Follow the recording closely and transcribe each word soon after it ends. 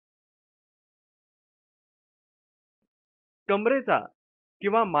कमरेचा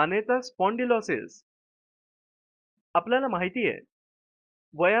किंवा मानेचा स्पॉन्डिलोसिस. आपल्याला माहिती आहे,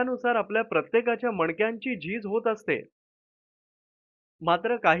 वयानुसार आपल्या प्रत्येकाच्या मणक्यांची झीज होत असते.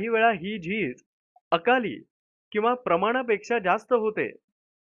 मात्र काही वेळा ही झीज अकाली किंवा प्रमाणापेक्षा जास्त होते.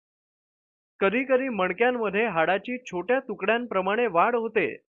 कधी कधी मणक्यांमध्ये हाडाची छोट्या तुकड्यांप्रमाणे वाढ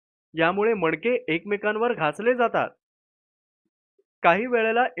होते. यामुळे मणके एकमेकांवर घासले जातात. काही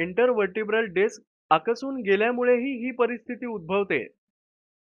वेळेला इंटरवर्टिब्रल डिस्क आकसून गेल्यामुळेही ही परिस्थिती उद्भवते.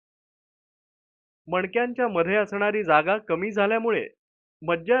 मणक्यांच्या मध्ये असणारी जागा कमी झाल्यामुळे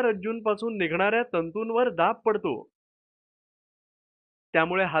मज्जारज्जूंपासून निघणाऱ्या तंतूंवर दाब पडतो.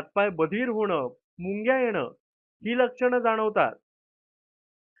 त्यामुळे हातपाय बधीर होणं, मुंग्या येणं ही लक्षणं जाणवतात.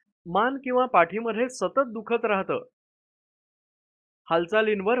 मान किंवा पाठीमध्ये सतत दुखत राहतं.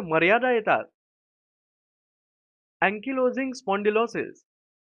 हालचालींवर मर्यादा येतात. अँकिलोजिंग स्पॉन्डिलोसिस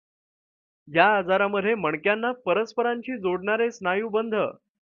या आजारामध्ये मणक्यांना परस्परांशी जोडणारे स्नायुबंध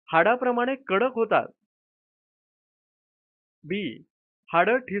हाडाप्रमाणे कडक होतात. बी.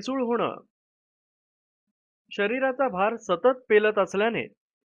 हाडं ठिसूळ होणं. शरीराचा भार सतत पेलत असल्याने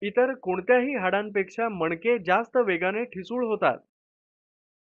इतर कोणत्याही हाडांपेक्षा मणके जास्त वेगाने ठिसूळ होतात.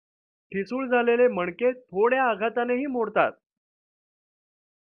 ठिसूळ झालेले मणके थोड्या आघातानेही मोडतात.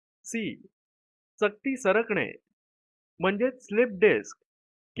 सी. चकती सरकणे म्हणजेच स्लिप डिस्क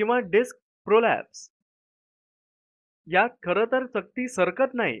किंवा डिस्क प्रोलॅप्स. यात खरं तर चकती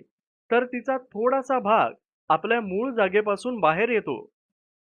सरकत नाही, तर तिचा थोडासा भाग आपल्या मूळ जागेपासून बाहेर येतो.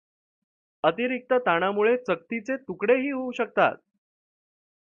 अतिरिक्त ताणामुळे चकतीचे तुकडेही होऊ शकतात.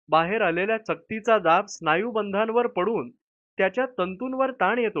 बाहेर आलेल्या चकतीचा दाब स्नायुबंधांवर पडून त्याच्या तंतूंवर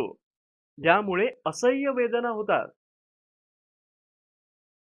ताण येतो. यामुळे असह्य वेदना होतात.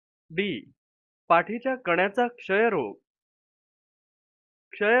 डी. पाठीच्या कण्याचा क्षयरोग.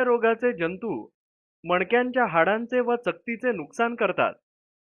 क्षयरोगाचे जंतू मणक्यांच्या हाडांचे व चकतीचे नुकसान करतात.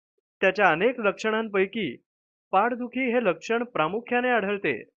 त्याच्या अनेक लक्षणांपैकी पाठदुखी हे लक्षण प्रामुख्याने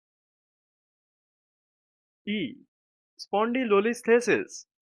आढळते. ई. स्पॉन्डिलोलिस्थेसिस.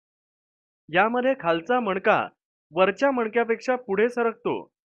 यामध्ये खालचा मणका वरच्या मणक्यापेक्षा पुढे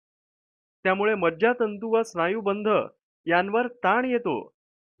सरकतो. त्यामुळे मज्जातंतू व स्नायुबंध यांवर ताण येतो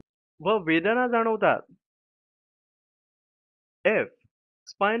व वेदना जाणवतात. एफ.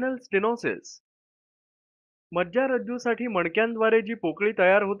 Spinal stenosis. मज्जारज्जूसाठी मणक्यांद्वारे जी पोकळी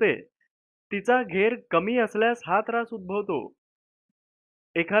तयार होते तिचा घेर कमी असल्यास हा त्रास उद्भवतो.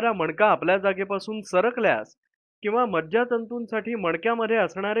 एखादा मणका आपल्या जागेपासून सरकल्यास किंवा मज्जातंतूंसाठी मणक्यामध्ये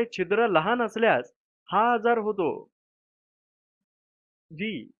असणारे छिद्र लहान असल्यास हा आजार होतो.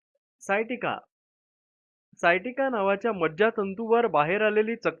 जी. सायटिका. सायटिका नावाच्या मज्जातंतूवर बाहेर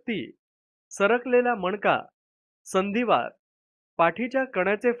आलेली चकती, सरकलेला मणका, संधिवात, पाठीच्या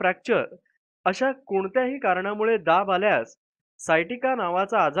कण्याचे फ्रॅक्चर अशा कोणत्याही कारणामुळे दाब आल्यास सायटिका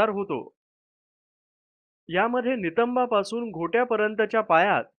नावाचा आजार होतो. यामध्ये नितंबापासून घोट्यापर्यंतच्या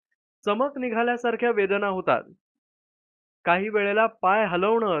पायात चमक निघाल्यासारख्या वेदना होतात. काही वेळेला पाय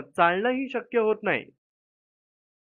हलवणं, चालणंही शक्य होत नाही.